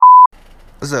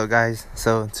What's up, guys?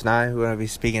 So tonight we're gonna be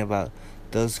speaking about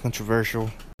those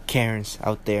controversial Karens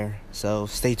out there. So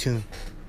stay tuned.